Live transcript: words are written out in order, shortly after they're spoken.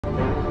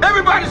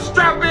Everybody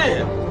strap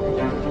in.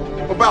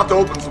 We're about to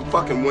open some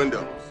fucking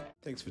windows.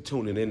 Thanks for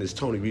tuning in. It's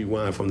Tony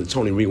Rewind from the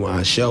Tony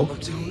Rewind Show.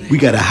 We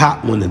got a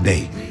hot one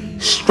today,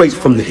 straight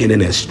from the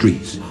internet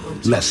streets.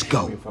 Let's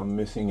go. If I'm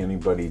missing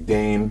anybody,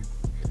 Dame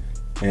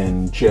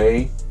and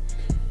Jay.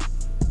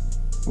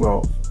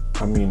 Well,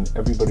 I mean,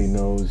 everybody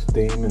knows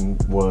Damon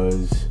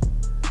was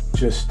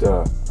just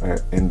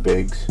in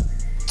Biggs.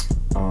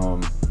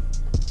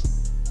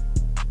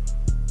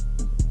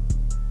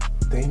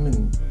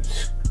 Damon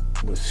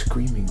was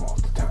screaming all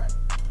the time.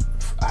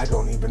 I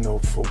don't even know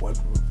for what.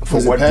 For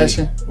was what it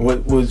passion?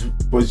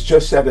 Was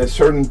just at a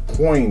certain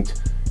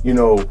point, you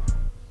know.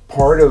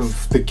 Part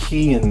of the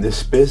key in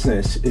this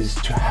business is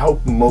to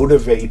help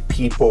motivate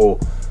people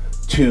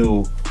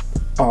to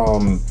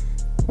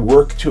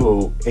work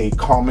to a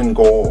common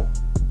goal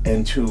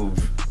and to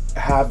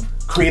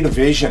create a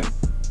vision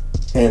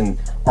and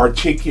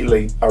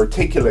articulate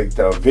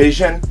the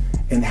vision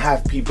and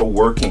have people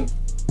working,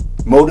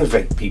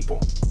 motivate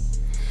people.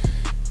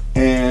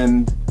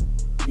 And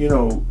you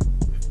know,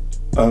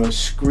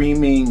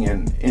 screaming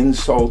and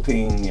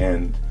insulting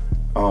and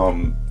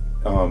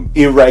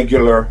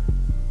irregular,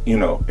 you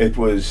know, it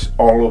was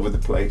all over the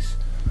place.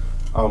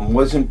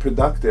 Wasn't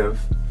productive.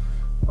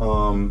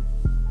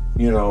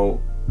 You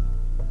know,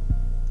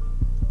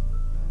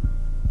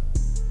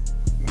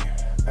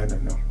 I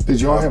don't know. Did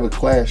y'all have a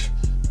clash?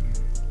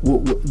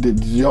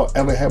 Did y'all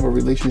ever have a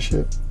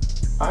relationship?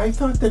 I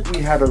thought that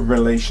we had a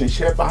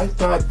relationship. I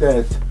thought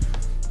that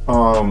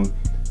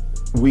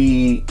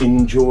we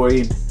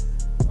enjoyed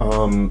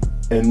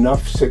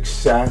enough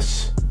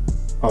success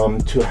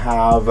to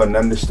have an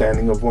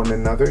understanding of one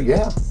another.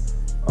 Yeah.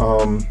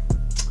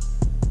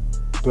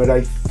 But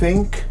I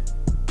think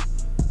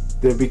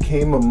there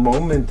became a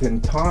moment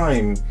in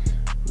time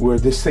where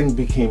this thing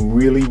became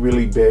really,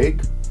 really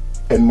big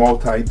and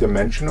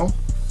multi-dimensional.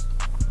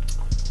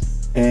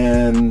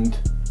 And,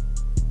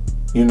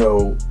 you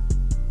know,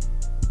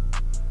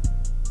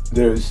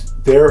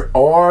 there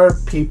are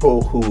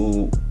people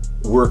who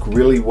work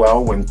really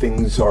well when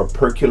things are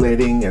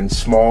percolating and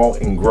small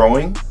and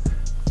growing,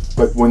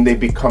 but when they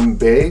become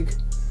big,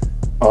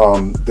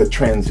 the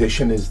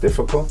transition is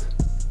difficult.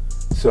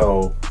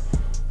 So,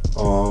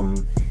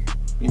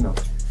 you know.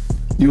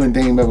 You and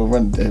Dame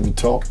ever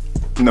talk?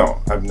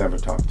 No, I've never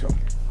talked to him.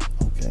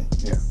 Okay.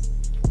 Yeah.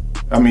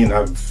 I mean,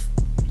 I've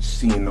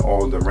seen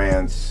all the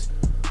rants,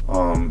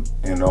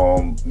 and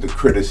all the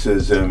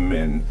criticism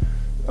and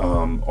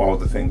all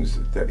the things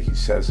that he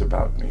says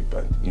about me,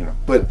 but, you know.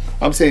 But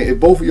I'm saying,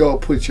 if both of y'all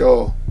put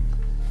y'all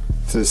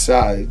to the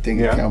side, think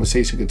a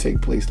conversation could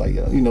take place. Like,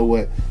 you know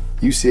what?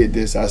 You said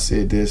this, I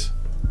said this.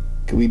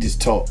 Can we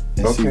just talk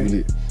and see what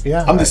it?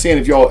 Yeah. I'm just saying,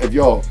 if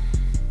y'all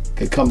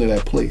could come to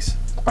that place.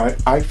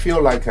 I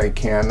feel like I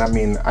can. I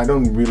mean, I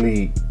don't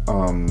really,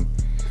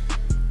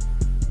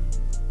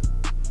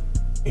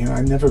 you know,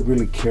 I never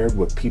really cared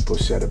what people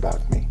said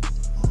about me.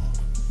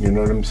 You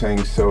know what I'm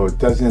saying? So it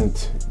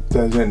doesn't.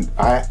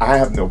 I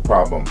have no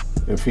problem.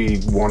 If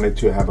he wanted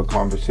to have a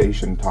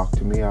conversation, talk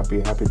to me, I'd be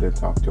happy to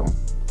talk to him.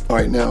 All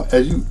right, now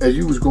as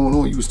you was going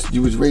on, you was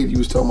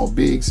talking about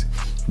Biggs,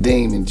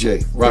 Dame, and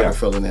Jay,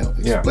 Roc-A-Fella. Now,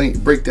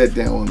 break that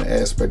down on the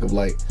aspect of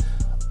like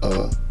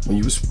when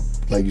you was,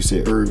 like you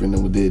said, Irvin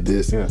and did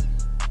this,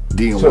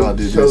 D&Y did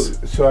this.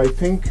 So I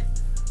think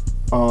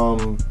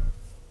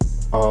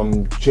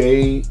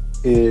Jay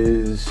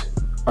is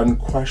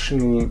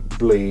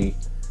unquestionably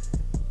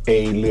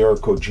a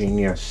lyrical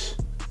genius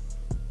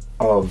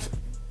of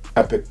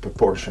epic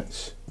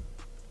proportions.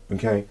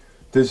 Okay,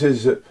 this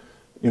is.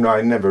 You know,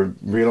 I never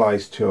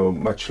realized till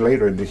much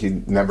later that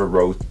he never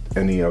wrote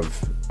any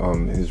of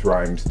his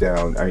rhymes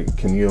down.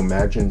 Can you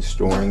imagine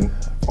storing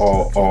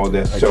all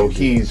this? So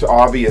he's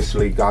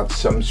obviously got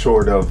some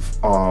sort of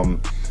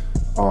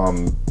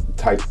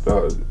type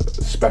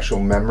special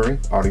memory,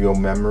 audio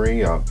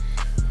memory.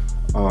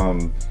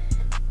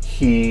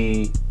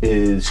 He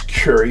is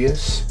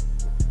curious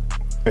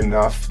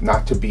enough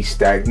not to be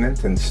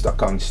stagnant and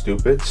stuck on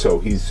stupid. So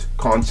he's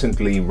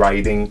constantly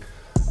writing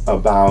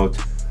about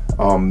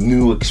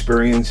new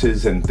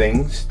experiences and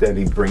things that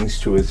he brings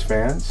to his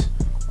fans.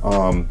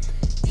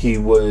 He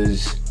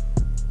was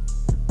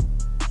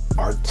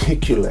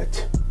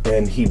articulate,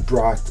 and he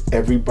brought,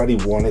 everybody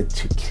wanted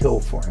to kill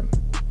for him.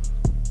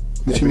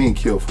 What you mean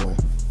kill for him?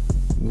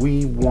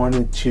 We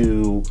wanted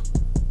to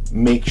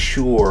make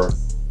sure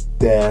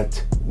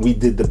that we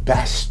did the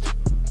best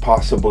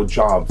possible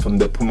job, from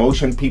the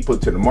promotion people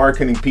to the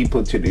marketing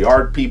people to the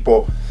art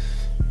people.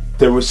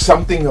 There was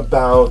something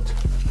about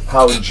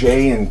how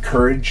Jay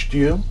encouraged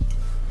you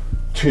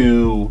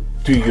to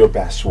do your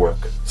best work.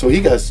 So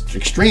he got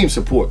extreme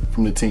support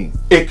from the team.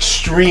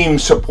 Extreme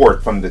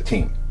support from the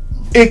team.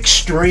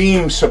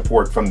 Extreme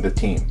support from the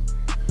team.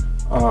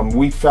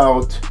 We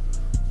felt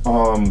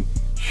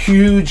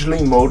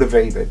hugely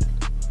motivated.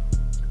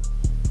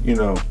 You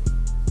know,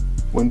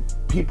 when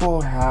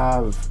people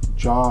have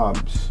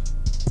jobs,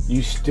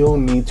 you still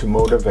need to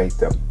motivate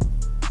them.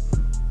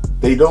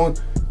 They don't,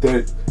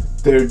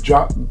 their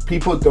job,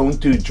 people don't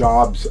do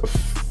jobs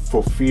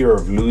for fear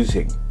of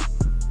losing.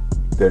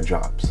 their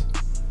jobs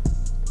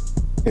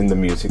in the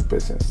music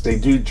business. They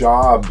do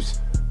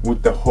jobs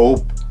with the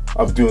hope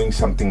of doing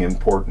something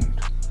important.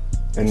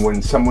 And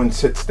when someone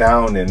sits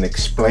down and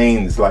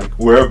explains, like,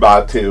 we're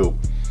about to,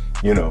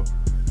 you know,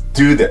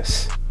 do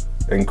this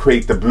and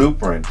create the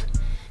blueprint,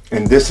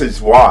 and this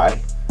is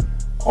why,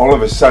 all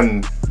of a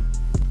sudden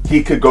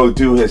he could go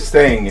do his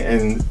thing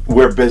and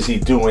we're busy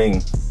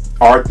doing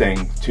our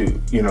thing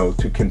to, you know,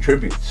 to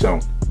contribute. So,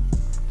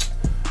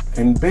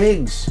 and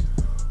Biggs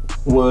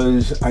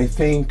was, I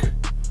think,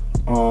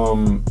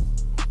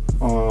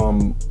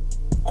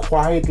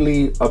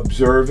 quietly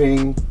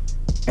observing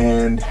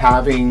and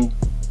having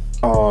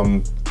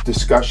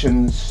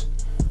discussions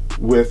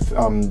with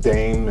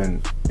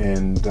Dame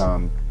and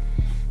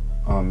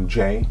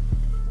Jay.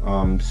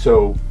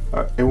 So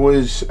it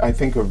was, I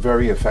think, a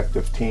very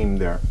effective team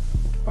there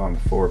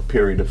for a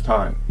period of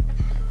time.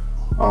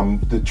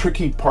 The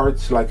tricky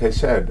parts, like I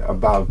said,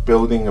 about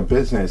building a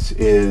business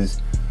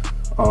is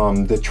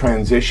the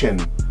transition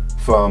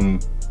from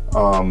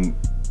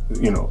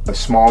you know, a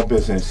small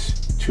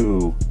business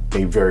to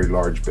a very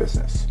large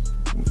business.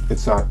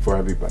 It's not for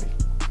everybody.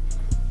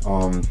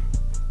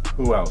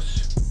 Who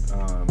else?